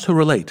can also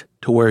relate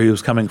to where he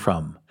was coming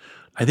from.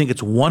 I think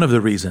it's one of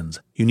the reasons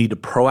you need to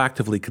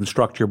proactively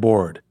construct your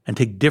board and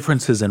take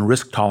differences in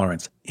risk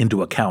tolerance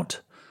into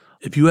account.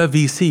 If you have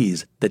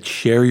VCs that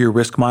share your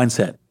risk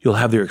mindset, you'll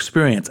have their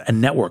experience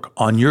and network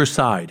on your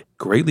side,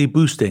 greatly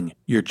boosting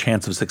your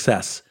chance of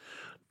success.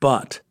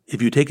 But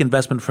if you take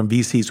investment from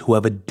VCs who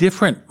have a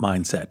different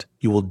mindset,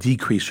 you will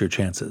decrease your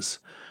chances.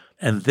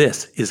 And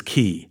this is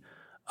key.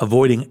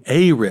 Avoiding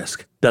a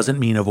risk doesn't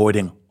mean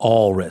avoiding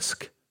all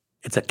risk.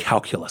 It's a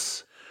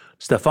calculus.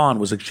 Stefan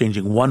was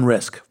exchanging one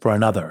risk for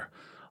another.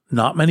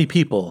 Not many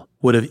people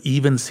would have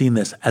even seen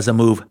this as a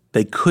move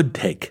they could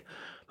take.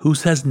 Who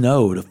says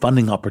no to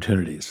funding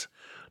opportunities?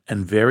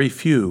 And very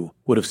few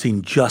would have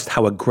seen just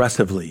how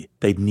aggressively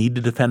they'd need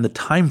to defend the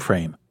time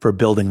frame for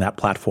building that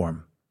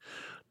platform.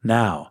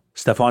 Now,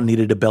 Stefan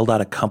needed to build out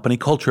a company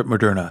culture at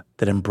Moderna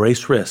that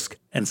embraced risk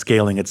and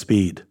scaling at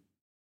speed.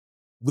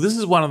 This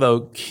is one of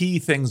the key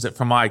things that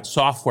from my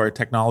software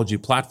technology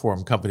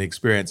platform company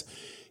experience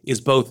is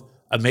both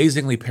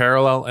amazingly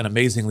parallel and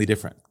amazingly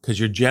different, because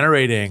you're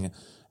generating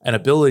an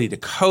ability to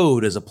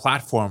code as a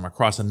platform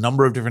across a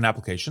number of different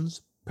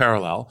applications,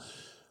 parallel,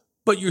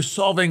 but you're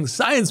solving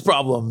science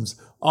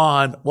problems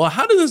on, well,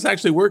 how does this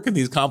actually work in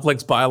these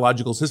complex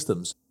biological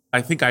systems?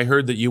 I think I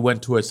heard that you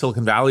went to a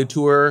Silicon Valley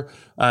tour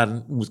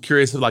and was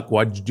curious of like,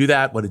 why did you do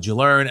that? What did you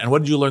learn? And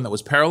what did you learn that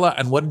was parallel?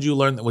 And what did you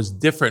learn that was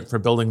different for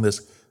building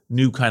this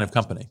new kind of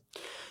company?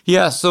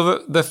 Yeah, so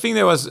the thing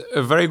that was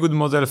a very good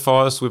model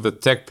for us with the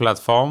tech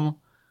platform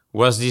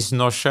was this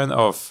notion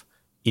of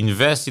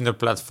invest in the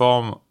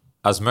platform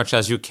as much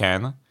as you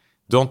can.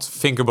 Don't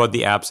think about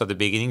the apps at the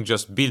beginning,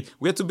 just build.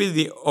 We had to build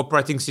the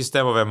operating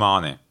system of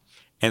mRNA.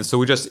 And so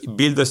we just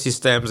build the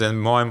systems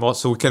and more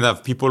so we can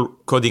have people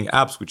coding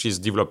apps, which is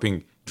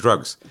developing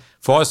drugs.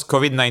 For us,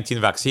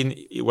 COVID-19 vaccine,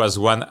 it was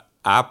one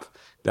app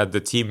that the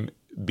team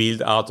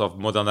built out of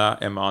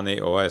Moderna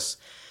mRNA OS.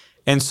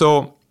 And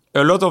so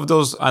a lot of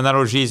those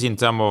analogies in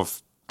terms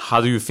of how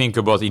do you think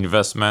about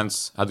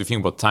investments, how do you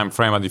think about time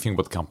frame, how do you think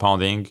about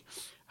compounding,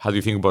 how do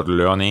you think about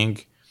learning,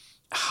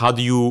 how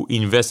do you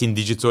invest in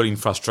digital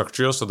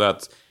infrastructure so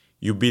that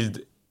you build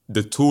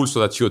the tools so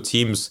that your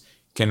teams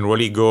can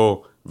really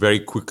go very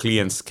quickly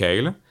and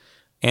scale.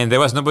 And there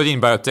was nobody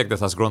in biotech that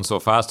has grown so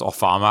fast, or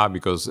pharma,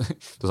 because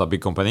those are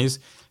big companies.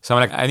 So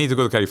I'm like, I need to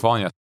go to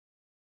California.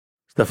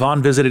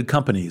 Stefan visited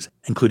companies,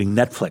 including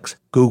Netflix,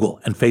 Google,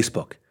 and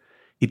Facebook.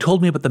 He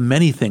told me about the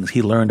many things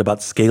he learned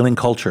about scaling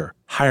culture,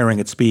 hiring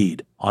at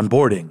speed,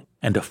 onboarding,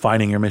 and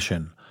defining your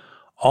mission,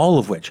 all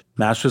of which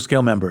Master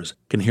Scale members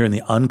can hear in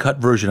the uncut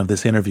version of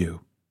this interview.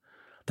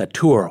 That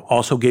tour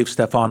also gave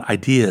Stefan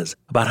ideas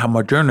about how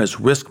Moderna's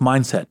risk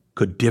mindset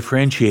could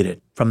differentiate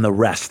it from the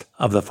rest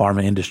of the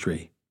pharma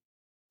industry.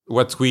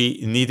 What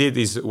we needed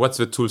is what's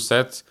the tool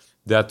set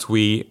that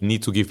we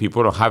need to give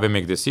people or have them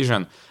make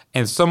decision.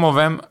 And some of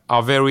them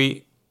are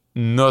very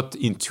not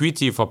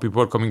intuitive for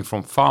people coming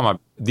from pharma.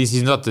 This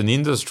is not an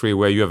industry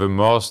where you have the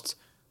most,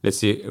 let's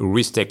say,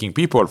 risk-taking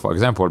people, for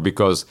example,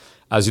 because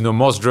as you know,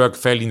 most drugs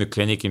fail in the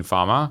clinic in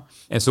pharma.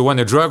 And so when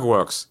a drug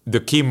works, the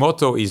key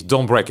motto is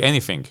don't break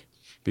anything,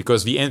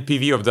 because the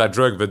NPV of that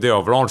drug the day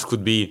of launch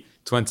could be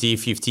 $20,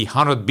 $50,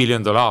 $100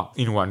 billion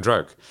in one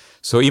drug.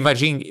 So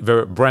imagine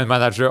the brand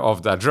manager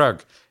of that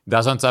drug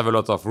doesn't have a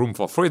lot of room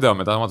for freedom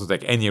and doesn't want to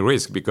take any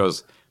risk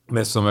because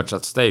there's so much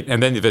at stake.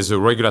 And then there's a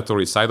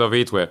regulatory side of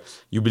it where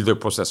you build a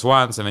process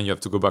once and then you have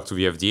to go back to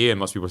the FDA, and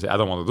most people say, I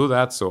don't want to do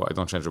that, so I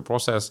don't change the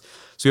process.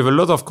 So you have a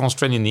lot of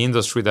constraint in the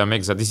industry that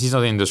makes that this is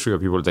not an industry where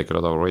people take a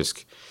lot of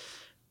risk.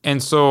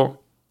 And so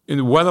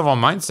one of our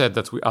mindset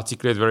that we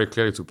articulate very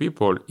clearly to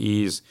people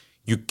is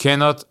you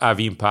cannot have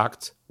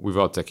impact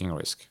without taking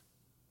risk.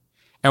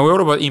 And we're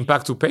all about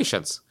impact to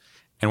patients.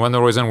 And one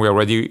of the reasons we are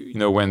ready,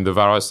 when the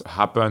virus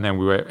happened and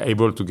we were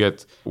able to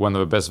get one of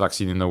the best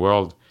vaccines in the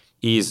world,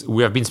 is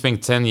we have been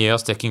spending 10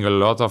 years taking a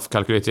lot of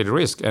calculated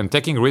risk. And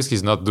taking risk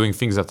is not doing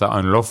things that are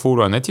unlawful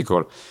or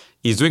unethical.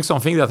 It's doing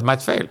something that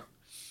might fail.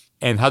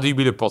 And how do you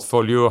build a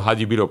portfolio? How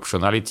do you build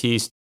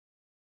optionalities?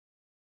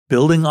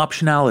 Building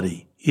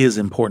optionality is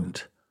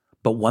important.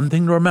 But one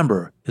thing to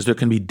remember is there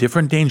can be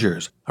different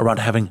dangers around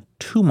having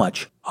too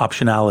much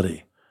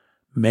optionality.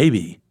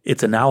 Maybe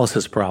it's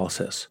analysis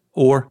paralysis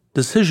or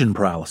decision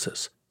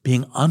paralysis,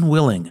 being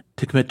unwilling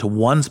to commit to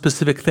one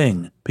specific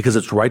thing because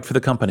it's right for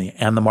the company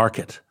and the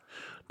market.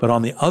 But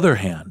on the other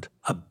hand,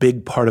 a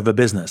big part of a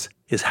business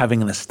is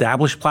having an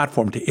established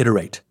platform to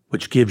iterate,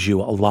 which gives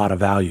you a lot of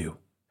value.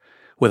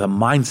 With a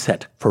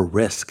mindset for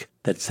risk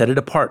that set it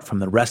apart from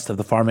the rest of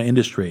the pharma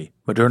industry,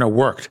 Moderna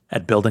worked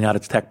at building out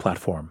its tech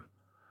platform.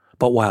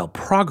 But while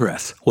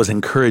progress was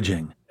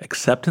encouraging,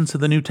 acceptance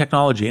of the new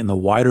technology in the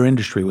wider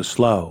industry was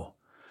slow.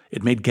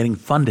 It made getting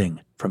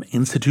funding from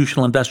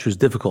institutional investors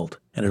difficult,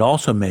 and it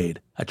also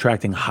made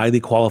attracting highly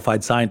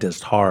qualified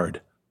scientists hard.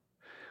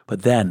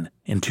 But then,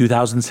 in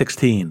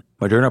 2016,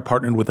 Moderna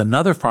partnered with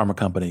another pharma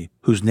company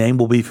whose name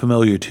will be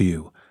familiar to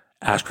you,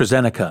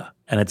 AstraZeneca,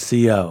 and its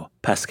CEO,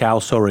 Pascal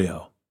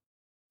Soriot.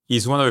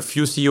 He's one of the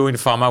few CEOs in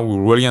pharma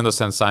who really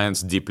understand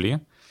science deeply.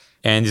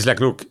 And he's like,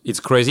 look, it's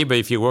crazy, but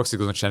if it works, it's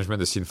going to change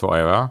medicine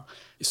forever.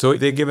 So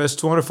they gave us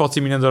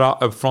 $240 million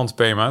upfront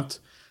payment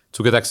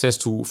to get access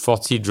to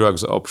 40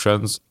 drugs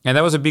options. And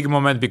that was a big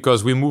moment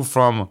because we moved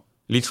from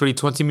literally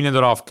 $20 million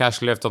of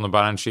cash left on the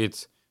balance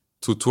sheet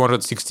to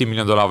 $260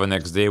 million the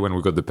next day when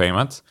we got the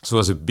payment. So it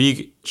was a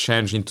big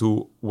change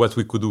into what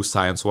we could do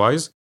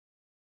science-wise.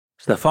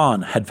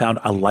 Stefan had found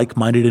a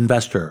like-minded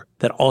investor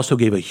that also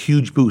gave a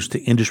huge boost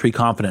to industry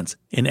confidence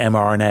in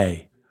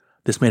mRNA.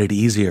 This made it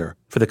easier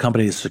for the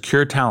company to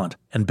secure talent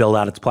and build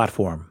out its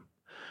platform.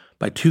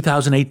 By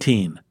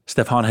 2018,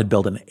 Stefan had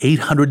built an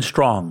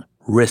 800-strong,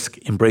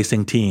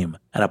 risk-embracing team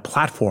and a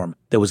platform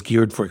that was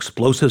geared for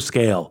explosive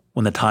scale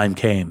when the time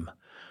came.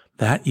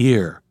 That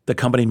year, the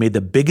company made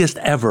the biggest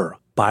ever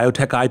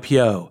biotech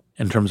IPO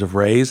in terms of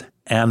raise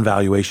and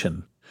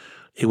valuation.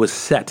 It was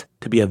set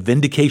to be a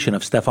vindication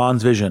of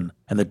Stefan's vision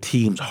and the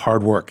team's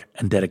hard work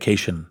and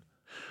dedication.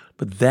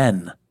 But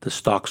then the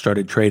stock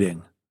started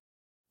trading.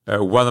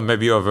 One of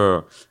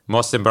the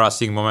most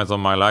embarrassing moments of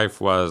my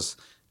life was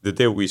the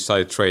day we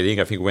started trading.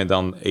 I think it went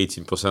down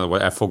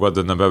 18%. I forgot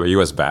the number, but it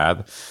was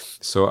bad.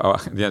 So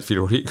I didn't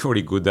feel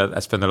really good that I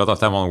spent a lot of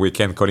time on the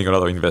weekend calling a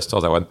lot of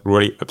investors. I was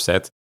really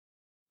upset.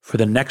 For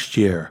the next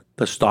year,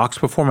 the stock's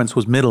performance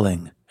was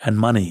middling and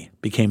money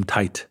became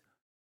tight.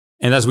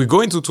 And as we go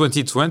into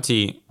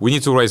 2020, we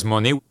need to raise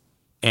money.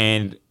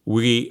 And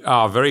we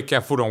are very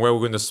careful on where we're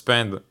going to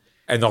spend.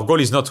 And our goal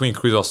is not to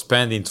increase our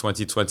spend in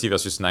 2020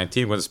 versus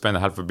 19. We're going to spend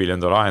 $500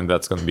 million, and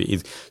that's going to be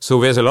it.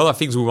 So there's a lot of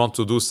things we want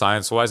to do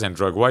science-wise and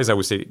drug-wise. I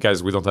would say,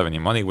 guys, we don't have any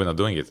money. We're not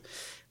doing it.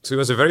 So it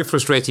was a very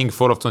frustrating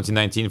fall of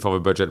 2019 for the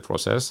budget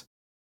process.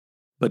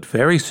 But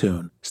very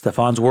soon,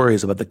 Stefan's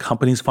worries about the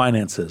company's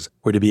finances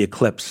were to be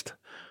eclipsed.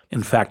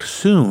 In fact,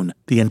 soon,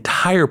 the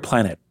entire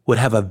planet would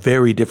have a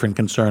very different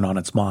concern on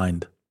its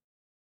mind.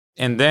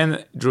 And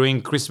then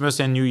during Christmas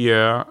and New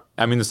Year,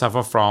 I'm in the south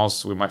of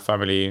France with my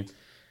family.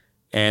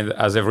 And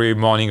as every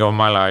morning of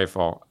my life,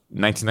 or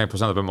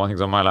 99% of the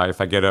mornings of my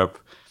life. I get up,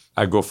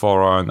 I go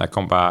for a run, I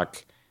come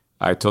back,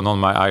 I turn on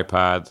my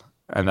iPad,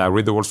 and I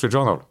read the Wall Street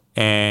Journal.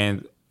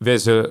 And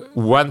there's a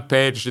one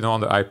page,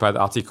 on the iPad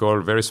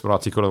article, very small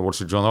article on the Wall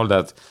Street Journal,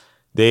 that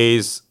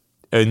there's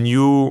a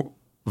new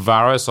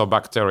virus or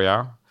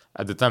bacteria.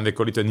 At the time, they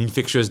call it an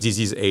infectious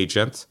disease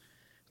agent,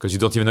 because you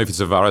don't even know if it's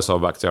a virus or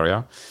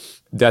bacteria,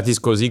 that is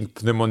causing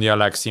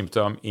pneumonia-like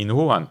symptom in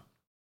Wuhan.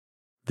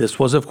 This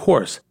was, of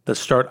course, the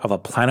start of a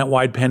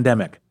planet-wide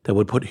pandemic that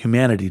would put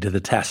humanity to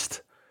the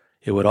test.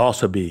 It would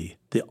also be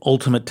the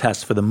ultimate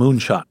test for the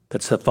moonshot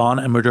that Stefan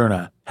and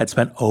Moderna had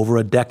spent over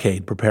a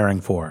decade preparing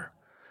for.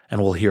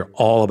 And we'll hear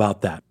all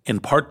about that in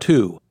part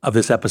 2 of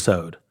this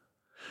episode.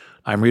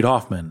 I'm Reid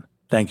Hoffman.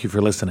 Thank you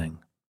for listening.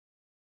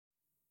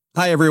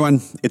 Hi,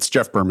 everyone. It's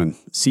Jeff Berman,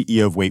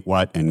 CEO of Wait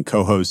What and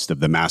co-host of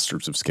the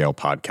Masters of Scale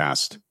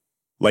podcast.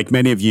 Like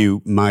many of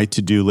you, my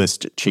to-do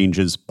list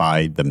changes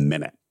by the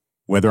minute.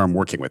 Whether I'm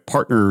working with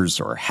partners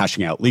or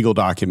hashing out legal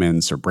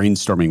documents or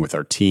brainstorming with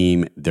our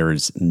team, there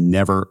is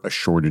never a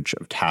shortage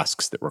of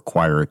tasks that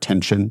require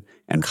attention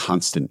and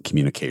constant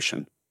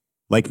communication.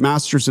 Like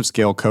Masters of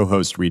Scale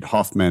co-host Reid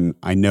Hoffman,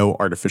 I know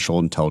artificial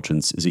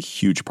intelligence is a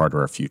huge part of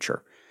our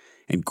future,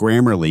 and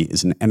Grammarly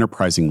is an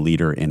enterprising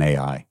leader in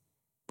AI.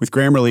 With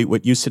Grammarly,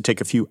 what used to take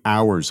a few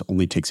hours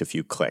only takes a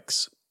few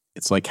clicks.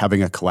 It's like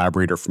having a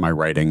collaborator for my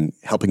writing,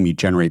 helping me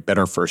generate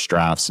better first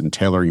drafts and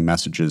tailoring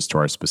messages to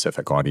our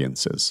specific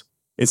audiences.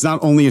 It's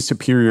not only a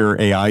superior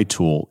AI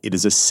tool, it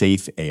is a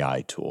safe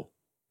AI tool.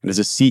 And as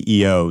a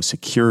CEO,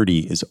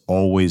 security is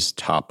always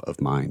top of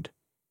mind.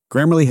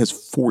 Grammarly has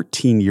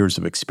 14 years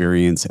of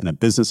experience and a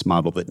business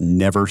model that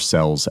never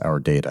sells our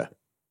data.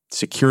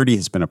 Security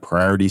has been a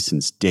priority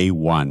since day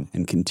one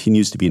and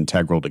continues to be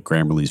integral to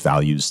Grammarly's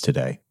values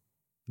today.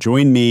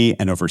 Join me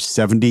and over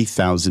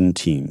 70,000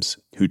 teams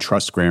who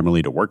trust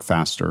Grammarly to work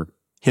faster,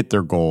 hit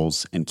their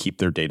goals, and keep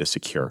their data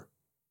secure.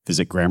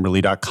 Visit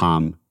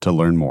Grammarly.com to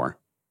learn more.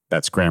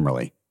 That's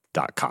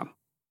Grammarly.com.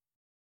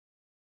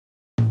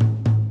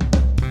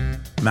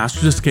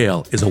 Masters of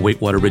Scale is a Wait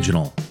What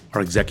original.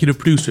 Our executive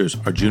producers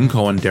are June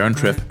Cohen, Darren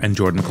Triff, and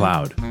Jordan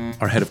Cloud.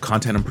 Our head of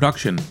content and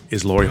production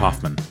is Lori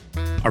Hoffman.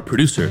 Our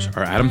producers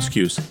are Adam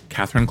Skuse,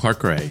 Catherine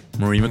Clark-Gray,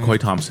 Marie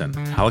McCoy-Thompson,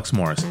 Alex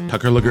Morris,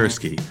 Tucker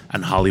Legursky,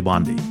 and Holly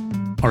Bondi.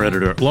 Our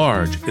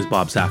editor-at-large is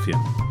Bob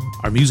Safian.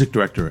 Our music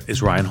director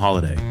is Ryan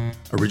Holiday.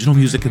 Original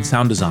music and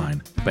sound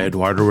design by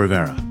Eduardo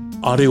Rivera.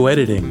 Audio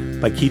editing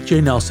by Keith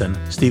J. Nelson,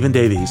 Stephen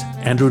Davies,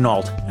 Andrew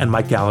Nault, and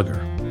Mike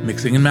Gallagher.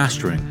 Mixing and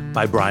mastering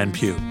by Brian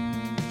Pugh.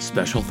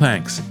 Special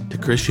thanks to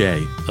Chris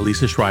Shea,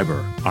 Elisa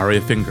Schreiber,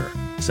 Aria Finger,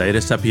 Zaida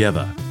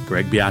Sapieva,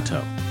 Greg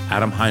Beato,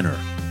 Adam Heiner,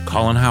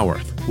 Colin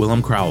Howarth,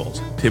 Willem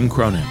Crowells, Tim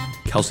Cronin,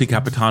 Kelsey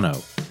Capitano,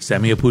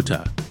 Sammy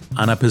Aputa,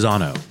 Ana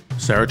Pisano,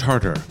 Sarah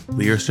Tartar,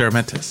 Lear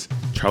Ceramentis,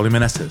 Charlie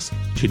Meneses,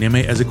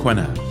 Chineme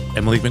Ezequena,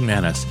 Emily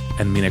McManus,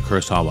 and Mina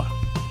Kurosawa.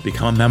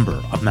 Become a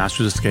member of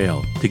Masters of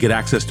Scale to get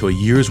access to a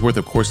year's worth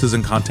of courses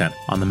and content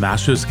on the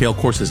Masters of Scale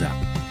Courses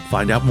app.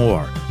 Find out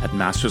more at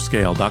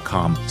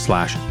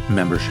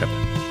masterscale.com/membership.